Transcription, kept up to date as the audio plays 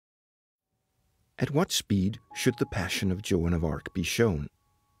At what speed should the Passion of Joan of Arc be shown?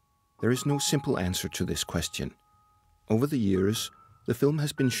 There is no simple answer to this question. Over the years, the film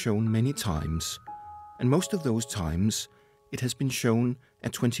has been shown many times, and most of those times, it has been shown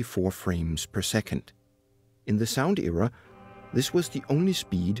at 24 frames per second. In the sound era, this was the only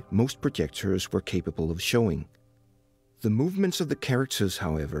speed most projectors were capable of showing. The movements of the characters,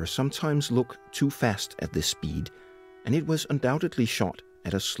 however, sometimes look too fast at this speed, and it was undoubtedly shot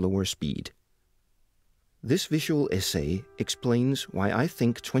at a slower speed. This visual essay explains why I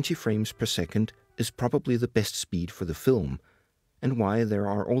think 20 frames per second is probably the best speed for the film, and why there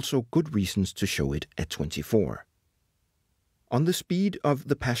are also good reasons to show it at 24. On the speed of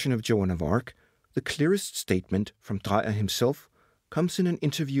The Passion of Joan of Arc, the clearest statement from Dreyer himself comes in an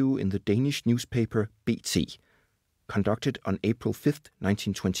interview in the Danish newspaper BT, conducted on April 5,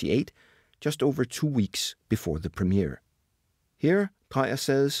 1928, just over 2 weeks before the premiere. Here, Dreyer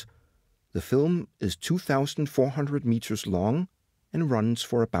says, "The film is 2,400 meters long and runs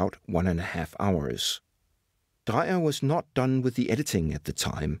for about 1.5 hours. Dreyer was not done with the editing at the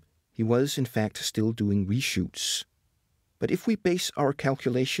time. He was, in fact, still doing reshoots. But if we base our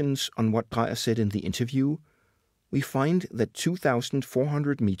calculations on what Dreyer said in the interview, we find that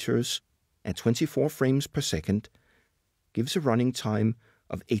 2,400 meters at 24 frames per second gives a running time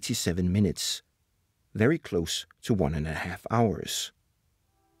of 87 minutes, very close to 1.5 hours.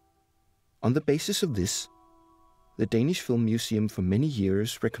 On the basis of this, the Danish Film Museum for many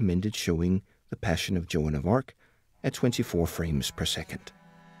years recommended showing The Passion of Joan of Arc at 24 frames per second.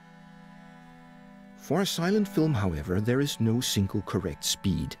 For a silent film, however, there is no single correct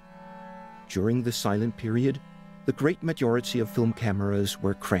speed. During the silent period, the great majority of film cameras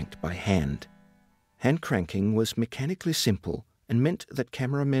were cranked by hand. Hand cranking was mechanically simple and meant that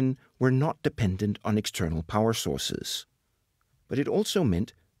cameramen were not dependent on external power sources. But it also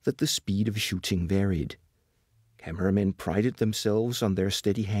meant that the speed of shooting varied. Cameramen prided themselves on their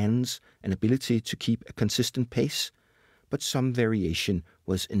steady hands and ability to keep a consistent pace, but some variation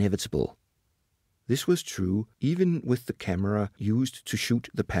was inevitable. This was true even with the camera used to shoot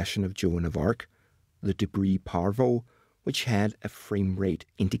The Passion of Joan of Arc, the Debris Parvo, which had a frame rate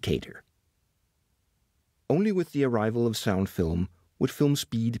indicator. Only with the arrival of sound film would film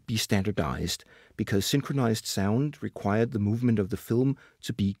speed be standardized, because synchronized sound required the movement of the film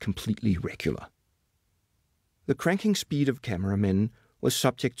to be completely regular. The cranking speed of cameramen was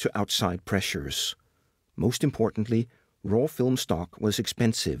subject to outside pressures. Most importantly, raw film stock was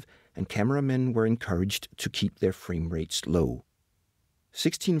expensive, and cameramen were encouraged to keep their frame rates low.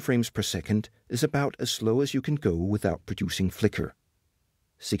 16 frames per second is about as slow as you can go without producing flicker.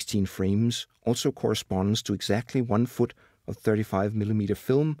 16 frames also corresponds to exactly 1 foot of 35mm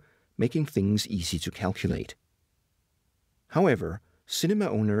film, making things easy to calculate. However, cinema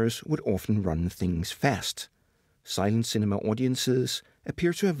owners would often run things fast. Silent cinema audiences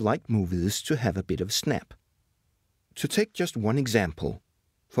appear to have liked movies to have a bit of snap. To take just one example,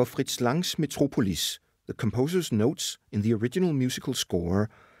 for Fritz Lang's Metropolis, the composer's notes in the original musical score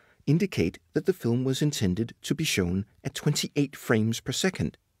indicate that the film was intended to be shown at 28 frames per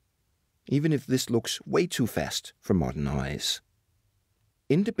second, even if this looks way too fast for modern eyes.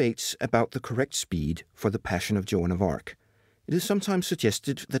 In debates about the correct speed for The Passion of Joan of Arc, it is sometimes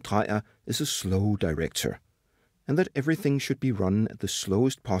suggested that Dreyer is a slow director, and that everything should be run at the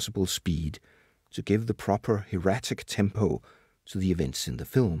slowest possible speed to give the proper hieratic tempo to the events in the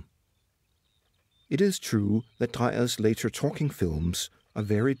film. It is true that Dreyer's later talking films are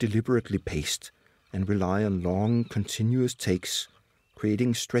very deliberately paced and rely on long, continuous takes,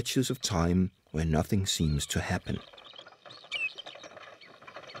 creating stretches of time where nothing seems to happen.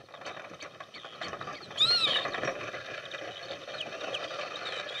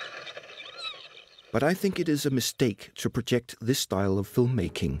 But I think it is a mistake to project this style of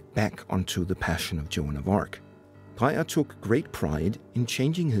filmmaking back onto The Passion of Joan of Arc. Dreyer took great pride in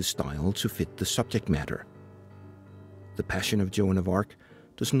changing his style to fit the subject matter. The Passion of Joan of Arc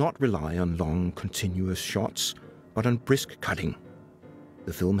does not rely on long, continuous shots, but on brisk cutting.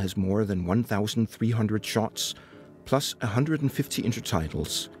 The film has more than 1,300 shots, plus 150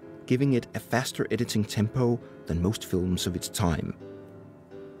 intertitles, giving it a faster editing tempo than most films of its time.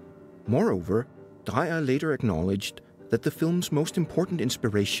 Moreover, Dreyer later acknowledged that the film's most important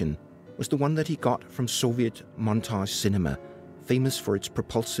inspiration was the one that he got from Soviet montage cinema, famous for its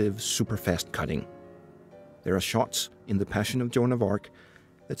propulsive, super-fast cutting. There are shots in The Passion of Joan of Arc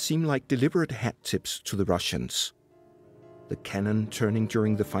that seem like deliberate hat tips to the Russians. The cannon turning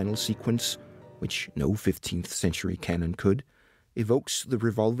during the final sequence, which no 15th century cannon could, evokes the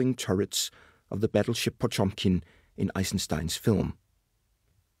revolving turrets of the battleship Potemkin in Eisenstein's film.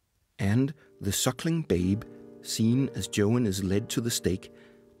 hand, the suckling babe, seen as Joan is led to the stake,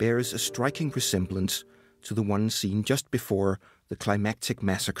 bears a striking resemblance to the one seen just before the climactic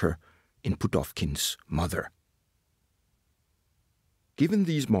massacre in Pudovkin's Mother. Given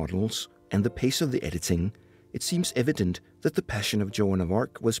these models and the pace of the editing, it seems evident that The Passion of Joan of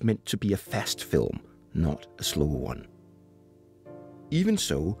Arc was meant to be a fast film, not a slow one. Even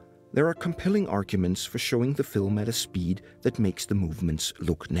so, there are compelling arguments for showing the film at a speed that makes the movements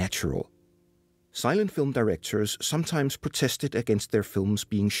look natural. Silent film directors sometimes protested against their films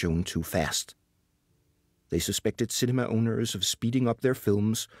being shown too fast. They suspected cinema owners of speeding up their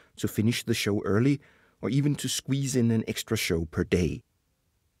films to finish the show early or even to squeeze in an extra show per day.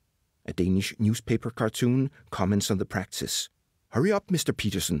 A Danish newspaper cartoon comments on the practice. "Hurry up, Mr.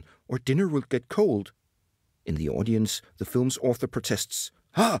 Peterson, or dinner will get cold." In the audience, the film's author protests,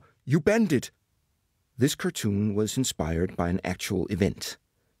 "Ha! You bandit!" This cartoon was inspired by an actual event.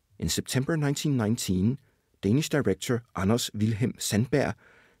 In September 1919, Danish director Anders Wilhelm Sandberg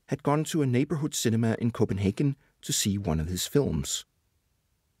had gone to a neighborhood cinema in Copenhagen to see one of his films.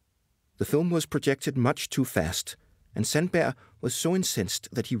 The film was projected much too fast, and Sandberg was so incensed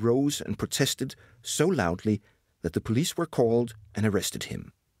that he rose and protested so loudly that the police were called and arrested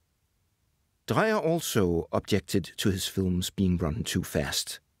him. Dreyer also objected to his films being run too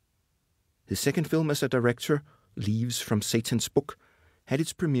fast. His second film as a director, Leaves from Satan's Book, had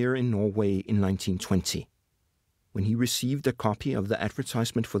its premiere in Norway in 1920. When he received a copy of the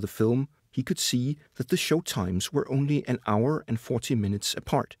advertisement for the film, he could see that the show times were only an hour and 40 minutes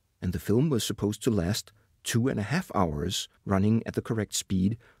apart, and the film was supposed to last 2.5 hours, running at the correct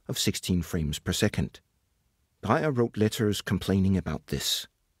speed of 16 frames per second. Dreyer wrote letters complaining about this.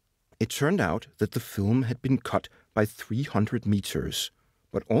 It turned out that the film had been cut by 300 meters,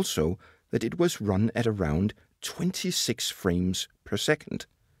 but also that it was run at around 26 frames per second.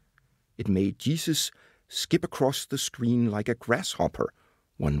 It made Jesus skip across the screen like a grasshopper,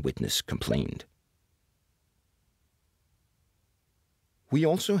 one witness complained. We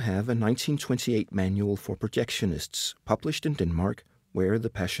also have a 1928 manual for projectionists published in Denmark, where The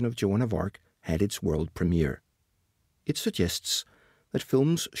Passion of Joan of Arc had its world premiere. It suggests that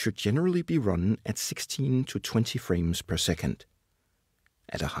films should generally be run at 16 to 20 frames per second.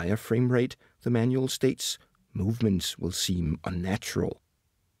 At a higher frame rate, the manual states, movements will seem unnatural.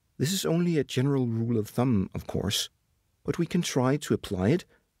 This is only a general rule of thumb, of course, but we can try to apply it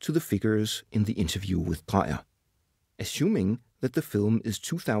to the figures in the interview with Dreyer. Assuming that the film is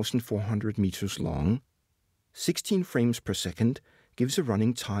 2,400 meters long, 16 frames per second gives a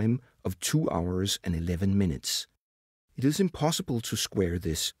running time of 2 hours and 11 minutes. It is impossible to square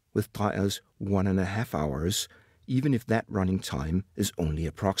this with Dreyer's 1.5 hours, even if that running time is only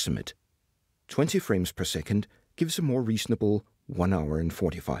approximate. 20 frames per second gives a more reasonable 1 hour and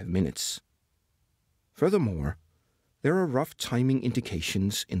 45 minutes. Furthermore, there are rough timing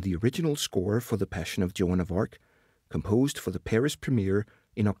indications in the original score for The Passion of Joan of Arc, composed for the Paris premiere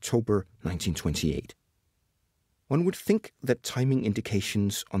in October 1928. One would think that timing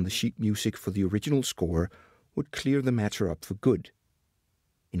indications on the sheet music for the original score would clear the matter up for good.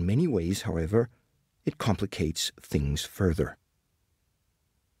 In many ways, however, it complicates things further.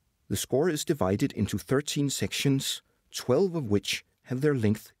 The score is divided into 13 sections, 12 of which have their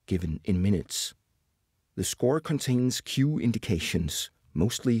length given in minutes. The score contains cue indications,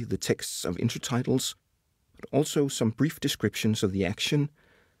 mostly the texts of intertitles, but also some brief descriptions of the action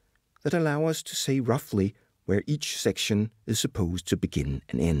that allow us to say roughly where each section is supposed to begin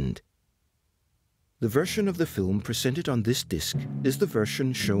and end. The version of the film presented on this disc is the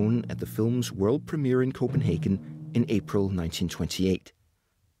version shown at the film's world premiere in Copenhagen in April 1928.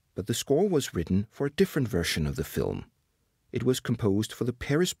 But the score was written for a different version of the film. It was composed for the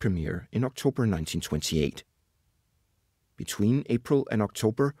Paris premiere in October 1928. Between April and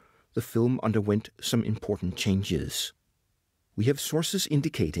October, the film underwent some important changes. We have sources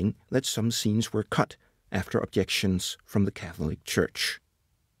indicating that some scenes were cut after objections from the Catholic Church.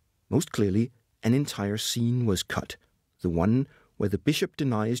 Most clearly, an entire scene was cut, the one where the bishop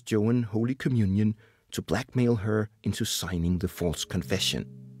denies Joan Holy Communion to blackmail her into signing the false confession.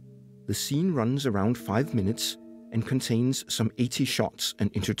 The scene runs around 5 minutes and contains some 80 shots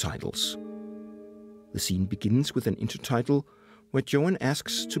and intertitles. The scene begins with an intertitle where Joan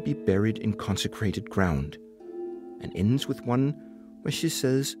asks to be buried in consecrated ground, and ends with one where she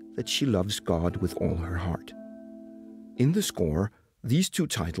says that she loves God with all her heart. In the score, these two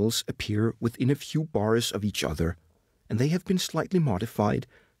titles appear within a few bars of each other, and they have been slightly modified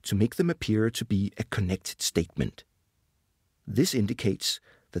to make them appear to be a connected statement. This indicates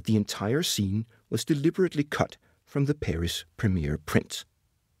that the entire scene was deliberately cut from the Paris premiere print.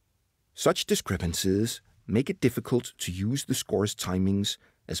 Such discrepancies make it difficult to use the score's timings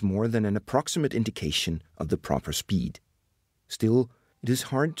as more than an approximate indication of the proper speed. Still, it is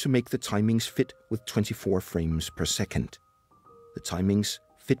hard to make the timings fit with 24 frames per second. The timings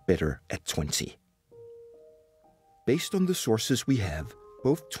fit better at 20. Based on the sources we have,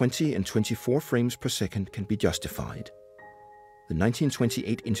 both 20 and 24 frames per second can be justified. The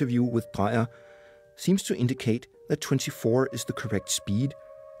 1928 interview with Dreyer seems to indicate that 24 is the correct speed,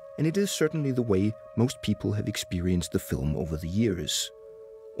 and it is certainly the way most people have experienced the film over the years.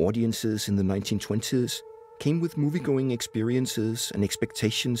 Audiences in the 1920s came with movie-going experiences and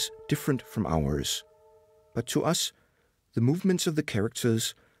expectations different from ours. But to us, the movements of the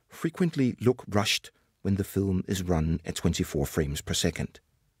characters frequently look rushed when the film is run at 24 frames per second.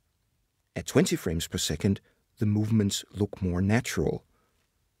 At 20 frames per second, the movements look more natural.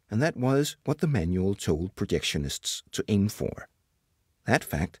 And that was what the manual told projectionists to aim for. That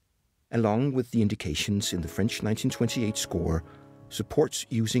fact, along with the indications in the French 1928 score, supports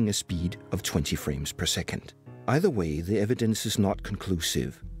using a speed of 20 frames per second. Either way, the evidence is not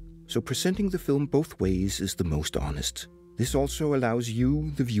conclusive, so presenting the film both ways is the most honest. This also allows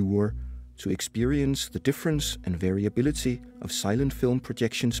you, the viewer, to experience the difference and variability of silent film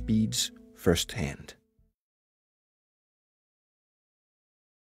projection speeds firsthand.